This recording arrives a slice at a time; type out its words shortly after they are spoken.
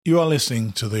You are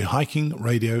listening to the Hiking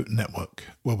Radio Network,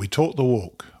 where we talk the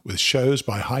walk with shows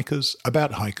by hikers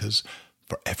about hikers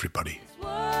for everybody.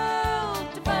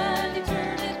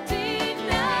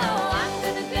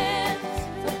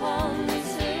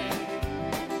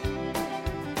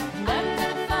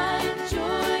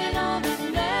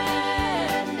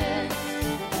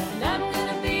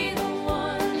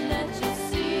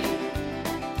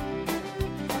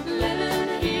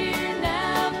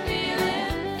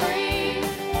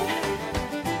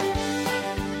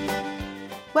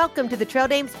 Welcome to the Trail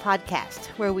Dames Podcast,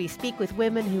 where we speak with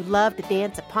women who love to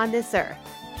dance upon this earth.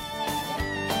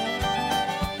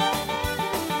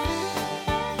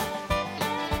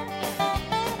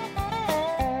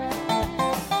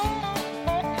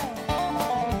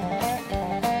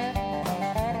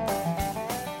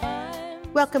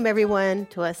 Welcome, everyone,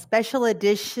 to a special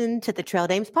edition to the Trail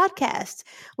Dames Podcast.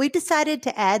 We've decided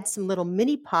to add some little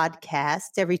mini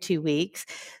podcasts every 2 weeks,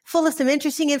 full of some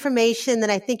interesting information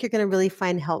that I think you're going to really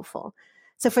find helpful.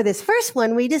 So for this first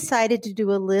one, we decided to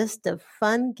do a list of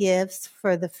fun gifts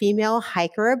for the female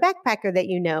hiker or backpacker that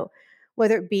you know,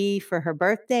 whether it be for her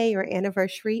birthday or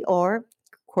anniversary or,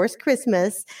 of course,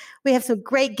 Christmas. We have some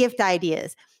great gift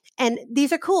ideas. And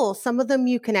these are cool. Some of them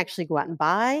you can actually go out and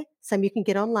buy. Some you can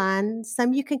get online.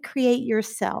 Some you can create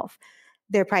yourself.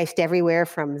 They're priced everywhere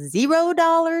from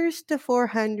 $0 to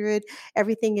 $400,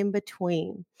 everything in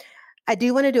between. I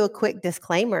do want to do a quick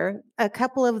disclaimer. A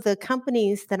couple of the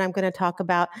companies that I'm going to talk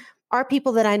about are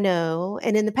people that I know.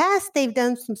 And in the past, they've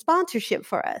done some sponsorship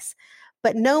for us.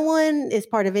 But no one is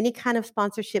part of any kind of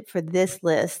sponsorship for this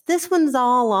list. This one's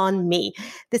all on me.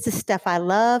 This is stuff I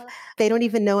love. They don't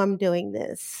even know I'm doing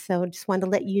this. So I just wanted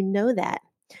to let you know that.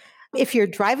 If you're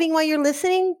driving while you're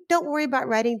listening, don't worry about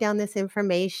writing down this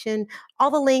information.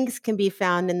 All the links can be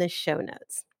found in the show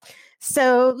notes.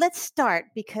 So let's start,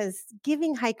 because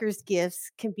giving hikers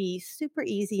gifts can be super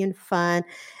easy and fun,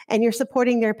 and you're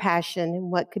supporting their passion,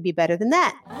 and what could be better than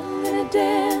that? I'm gonna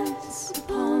dance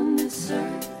upon this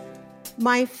earth.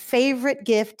 My favorite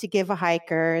gift to give a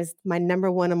hiker is my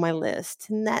number one on my list,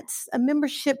 and that's a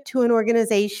membership to an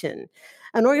organization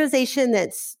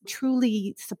that's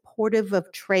truly supportive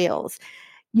of trails.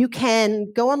 You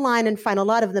can go online and find a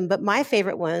lot of them, but my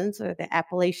favorite ones are the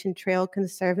Appalachian Trail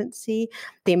Conservancy,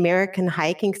 the American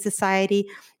Hiking Society,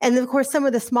 and of course, some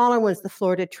of the smaller ones, the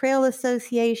Florida Trail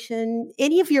Association,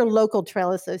 any of your local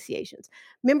trail associations.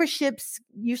 Memberships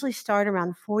usually start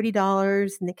around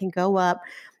 $40 and it can go up.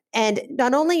 And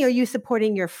not only are you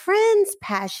supporting your friend's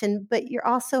passion, but you're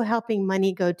also helping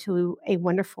money go to a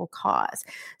wonderful cause.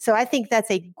 So I think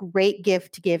that's a great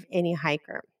gift to give any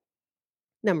hiker.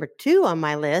 Number 2 on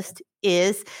my list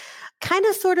is kind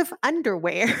of sort of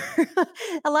underwear.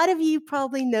 A lot of you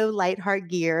probably know Lightheart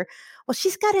Gear. Well,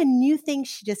 she's got a new thing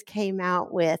she just came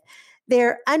out with.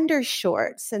 They're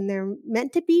undershorts, and they're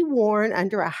meant to be worn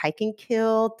under a hiking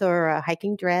kilt or a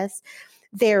hiking dress.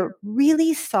 They're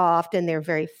really soft and they're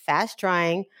very fast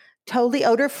drying, totally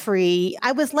odor free.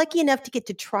 I was lucky enough to get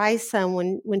to try some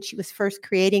when she was first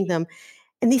creating them.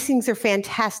 And these things are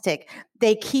fantastic.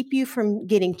 They keep you from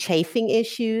getting chafing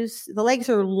issues. The legs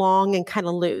are long and kind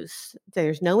of loose.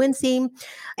 There's no inseam.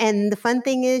 And the fun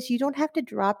thing is you don't have to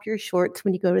drop your shorts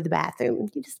when you go to the bathroom.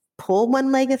 You just pull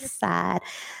one leg aside.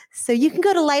 So you can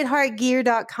go to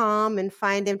lightheartgear.com and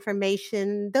find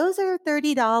information. Those are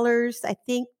 $30. I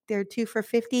think they're 2 for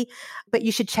 $50, but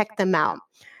you should check them out.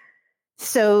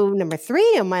 So number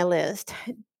 3 on my list,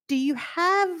 do you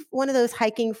have one of those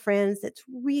hiking friends that's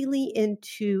really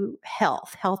into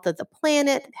health of the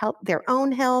planet, their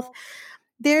own health?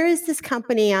 There is this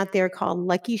company out there called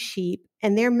Lucky Sheep,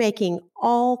 and they're making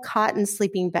all cotton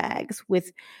sleeping bags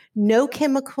with no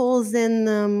chemicals in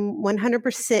them,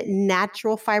 100%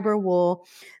 natural fiber wool.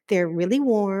 They're really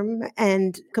warm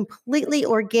and completely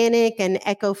organic and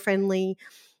eco-friendly.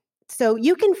 So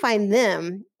you can find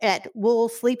them at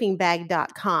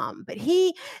woolsleepingbag.com. But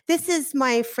this is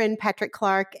my friend Patrick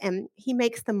Clark, and he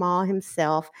makes them all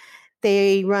himself.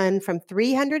 They run from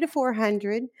 $300 to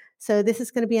 $400. So this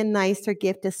is going to be a nicer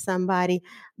gift to somebody.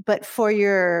 But for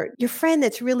your friend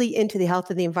that's really into the health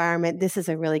of the environment, this is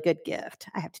a really good gift,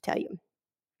 I have to tell you.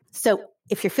 So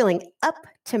if you're feeling up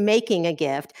to making a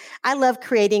gift, I love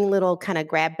creating little kind of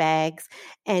grab bags,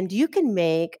 and you can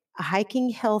make a hiking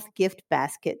health gift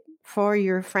basket for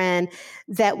your friend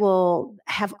that will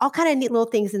have all kind of neat little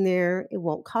things in there. It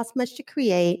won't cost much to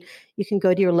create. You can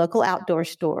go to your local outdoor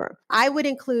store. I would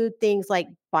include things like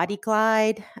Body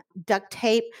Glide, duct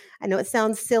tape. I know it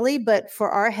sounds silly, but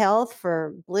for our health,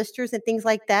 for blisters and things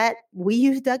like that, we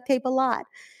use duct tape a lot.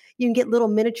 You can get little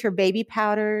miniature baby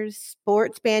powders,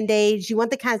 sports Band-Aids. You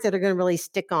want the kinds that are going to really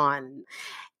stick on.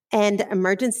 and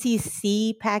emergency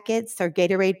C packets or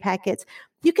Gatorade packets.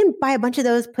 You can buy a bunch of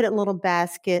those, put it in a little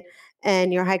basket,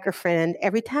 and your hiker friend,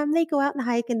 every time they go out and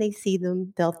hike and they see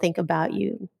them, they'll think about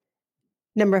you.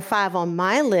 Number 5 on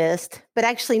my list, but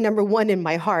actually number 1 in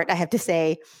my heart, I have to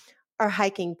say, are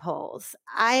hiking poles.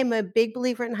 I am a big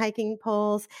believer in hiking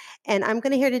poles, and I'm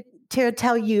going to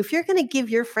tell you, if you're going to give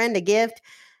your friend a gift,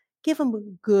 give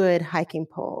them good hiking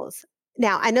poles.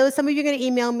 Now, I know some of you are going to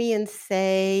email me and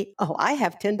say, oh, I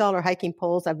have $10 hiking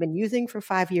poles I've been using for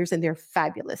 5 years and they're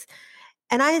fabulous.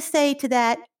 And I say to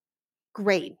that,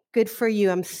 great, good for you.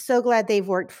 I'm so glad they've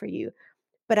worked for you.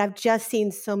 But I've just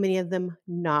seen so many of them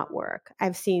not work.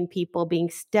 I've seen people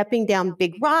stepping down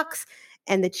big rocks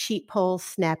and the cheap poles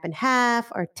snap in half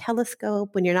or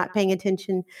telescope when you're not paying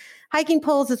attention. Hiking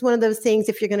poles is one of those things,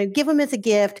 if you're going to give them as a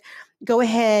gift, go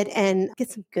ahead and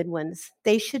get some good ones.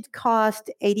 They should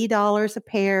cost $80 a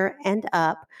pair and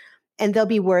up, and they'll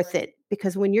be worth it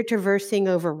because when you're traversing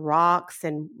over rocks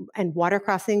and water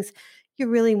crossings, you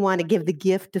really want to give the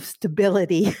gift of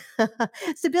stability,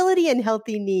 stability and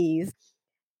healthy knees.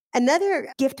 Another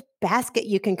gift basket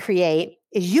you can create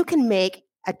is you can make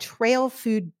a trail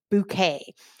food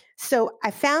bouquet. So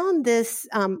I found this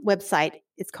website.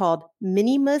 It's called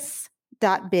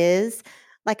minimus.biz.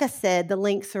 Like I said, the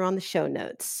links are on the show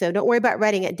notes. So don't worry about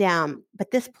writing it down.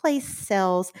 But this place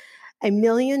sells 1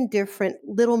 million different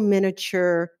little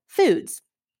miniature foods.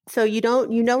 So you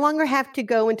no longer have to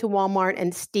go into Walmart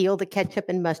and steal the ketchup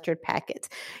and mustard packets.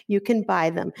 You can buy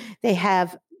them. They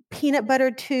have peanut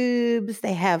butter tubes.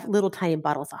 They have little tiny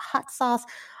bottles of hot sauce,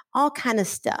 all kind of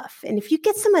stuff. And if you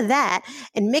get some of that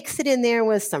and mix it in there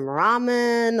with some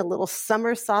ramen, a little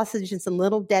summer sausage, and some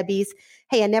Little Debbie's,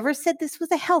 hey, I never said this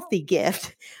was a healthy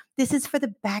gift. This is for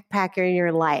the backpacker in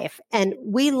your life. And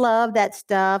we love that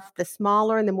stuff. The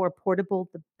smaller and the more portable,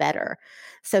 the better.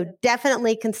 So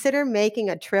definitely consider making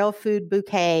a trail food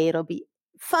bouquet. It'll be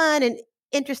fun and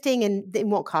interesting, and it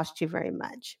won't cost you very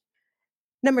much.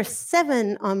 Number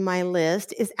 7 on my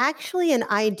list is actually an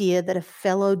idea that a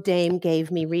fellow dame gave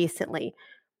me recently.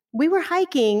 We were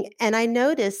hiking and I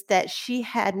noticed that she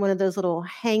had one of those little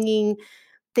hanging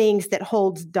things that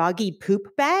holds doggy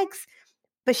poop bags,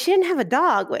 but she didn't have a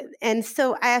dog with. And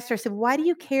so I asked her, I said, why do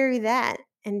you carry that?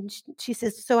 And she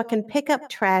says, so I can pick up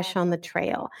trash on the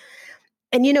trail.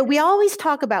 And, we always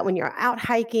talk about when you're out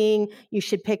hiking, you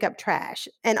should pick up trash.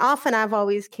 And often I've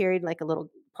always carried like a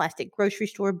little plastic grocery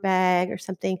store bag or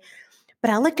something.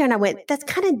 But I looked at her and I went, that's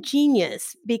kind of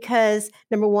genius because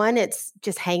number 1, it's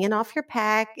just hanging off your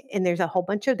pack and there's a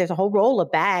whole roll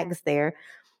of bags there.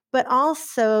 But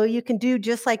also you can do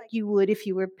just like you would if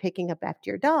you were picking up after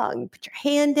your dog. You put your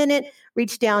hand in it,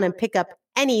 reach down and pick up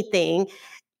anything,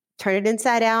 turn it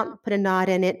inside out, put a knot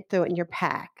in it, throw it in your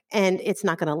pack. And it's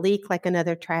not going to leak like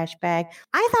another trash bag.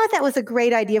 I thought that was a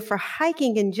great idea for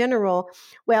hiking in general.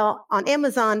 Well, on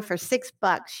Amazon for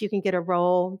 $6, you can get a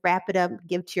roll, wrap it up,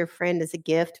 give to your friend as a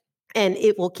gift, and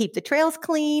it will keep the trails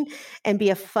clean and be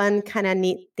a fun, kind of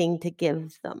neat thing to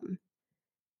give them.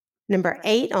 Number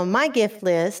 8 on my gift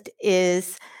list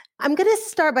is, I'm going to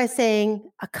start by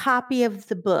saying a copy of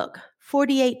the book,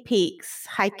 48 Peaks,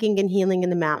 Hiking and Healing in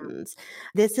the Mountains.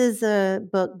 This is a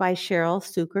book by Cheryl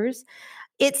Sukers.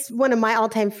 It's one of my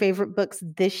all-time favorite books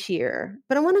this year,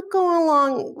 but I want to go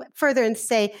along further and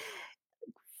say,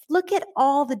 look at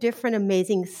all the different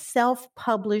amazing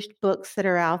self-published books that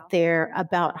are out there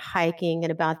about hiking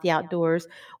and about the outdoors.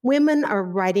 Women are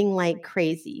writing like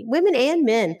crazy, women and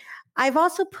men. I've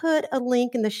also put a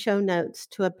link in the show notes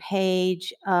to a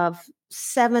page of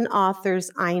 7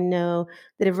 authors I know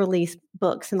that have released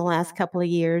books in the last couple of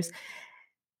years.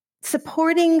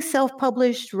 Supporting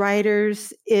self-published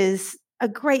writers is a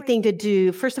great thing to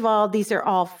do. First of all, these are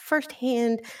all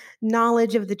firsthand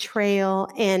knowledge of the trail,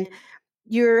 and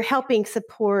you're helping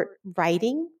support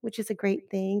writing, which is a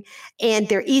great thing. And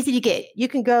they're easy to get. You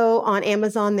can go on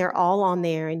Amazon. They're all on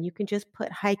there. And you can just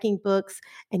put hiking books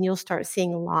and you'll start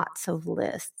seeing lots of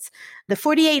lists. The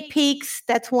 48 Peaks,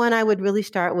 that's one I would really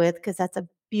start with because that's a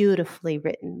beautifully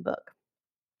written book.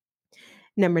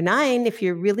 Number 9, if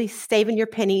you're really saving your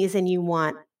pennies and you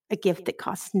want a gift that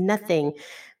costs nothing,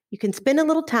 you can spend a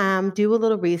little time, do a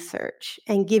little research,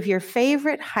 and give your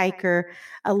favorite hiker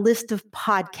a list of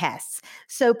podcasts.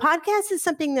 So podcasts is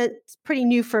something that's pretty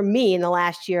new for me in the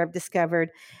last year, I've discovered.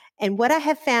 And what I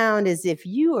have found is if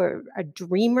you are a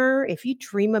dreamer, if you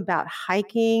dream about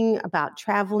hiking, about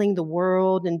traveling the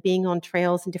world and being on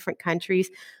trails in different countries,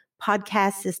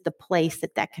 podcasts is the place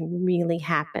that can really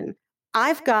happen.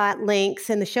 I've got links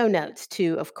in the show notes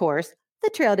to, of course, the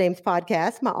Trail Dames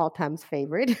podcast, my all-time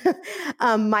favorite.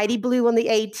 Mighty Blue on the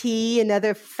AT,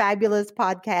 another fabulous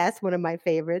podcast, one of my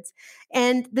favorites.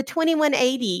 And the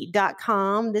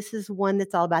 2180.com. This is one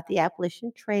that's all about the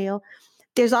Appalachian Trail.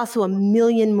 There's also a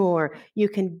million more. You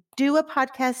can do a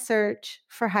podcast search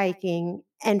for hiking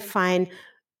and find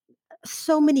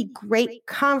so many great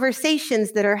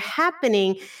conversations that are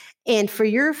happening. And for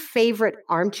your favorite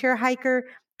armchair hiker,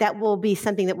 that will be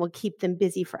something that will keep them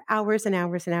busy for hours and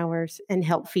hours and hours and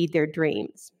help feed their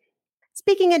dreams.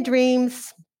 Speaking of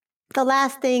dreams, the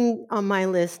last thing on my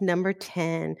list, number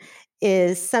 10,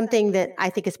 is something that I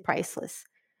think is priceless.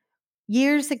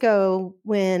 Years ago,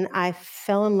 when I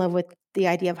fell in love with the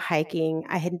idea of hiking,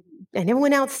 I never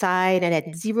went outside and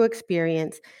had zero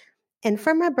experience. And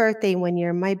for my birthday one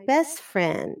year, my best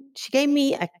friend, she gave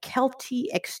me a Kelty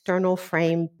external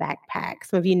frame backpack.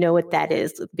 Some of you know what that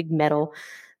is, a big metal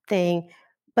thing.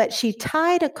 But she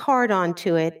tied a card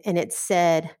onto it and it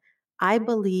said, "I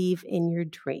believe in your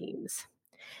dreams."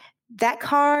 That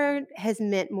card has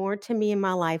meant more to me in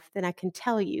my life than I can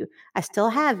tell you. I still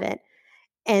have it.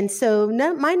 And so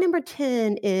my number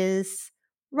 10 is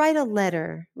write a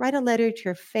letter. Write a letter to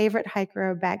your favorite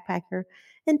hiker or backpacker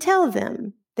and tell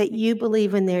them that you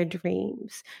believe in their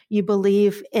dreams. You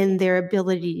believe in their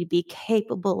ability to be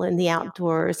capable in the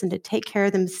outdoors and to take care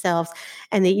of themselves,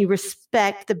 and that you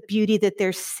respect the beauty that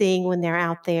they're seeing when they're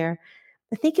out there.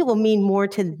 I think it will mean more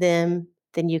to them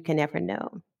than you can ever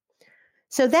know.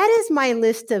 So that is my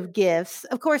list of gifts.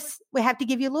 Of course, we have to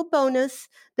give you a little bonus.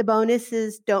 The bonus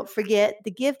is, don't forget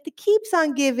the gift that keeps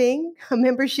on giving, a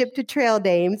membership to Trail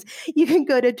Dames. You can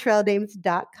go to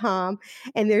traildames.com,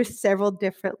 and there's several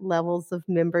different levels of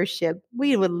membership.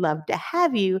 We would love to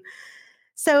have you.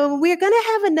 So we're going to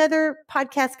have another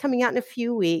podcast coming out in a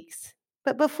few weeks.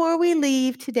 But before we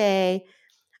leave today,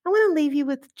 I want to leave you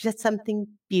with just something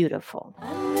beautiful.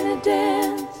 I'm going to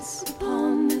dance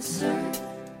upon this earth.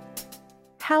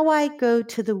 How I go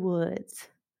to the woods.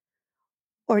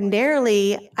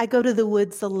 Ordinarily, I go to the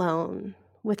woods alone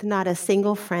with not a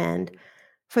single friend,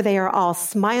 for they are all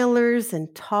smilers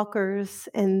and talkers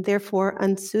and therefore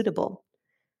unsuitable.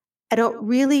 I don't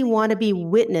really want to be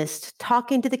witnessed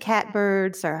talking to the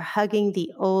catbirds or hugging the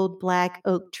old black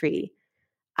oak tree.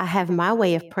 I have my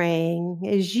way of praying,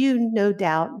 as you no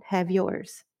doubt have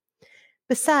yours.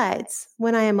 Besides,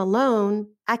 when I am alone,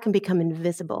 I can become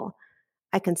invisible.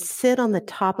 I can sit on the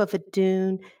top of a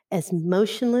dune as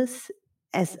motionless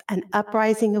as an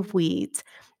uprising of weeds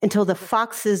until the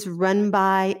foxes run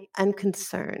by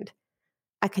unconcerned.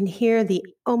 I can hear the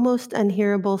almost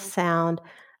unhearable sound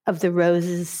of the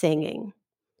roses singing.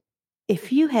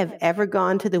 If you have ever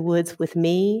gone to the woods with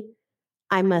me,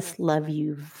 I must love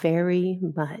you very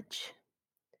much.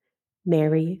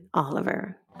 Mary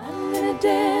Oliver. I'm gonna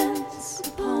dance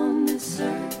upon this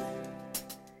earth.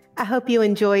 I hope you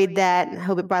enjoyed that. I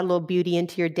hope it brought a little beauty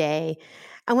into your day.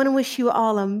 I want to wish you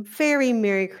all a very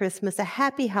Merry Christmas, a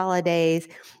happy holidays,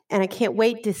 and I can't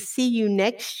wait to see you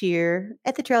next year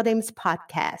at the Trail Dames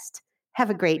podcast. Have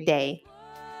a great day.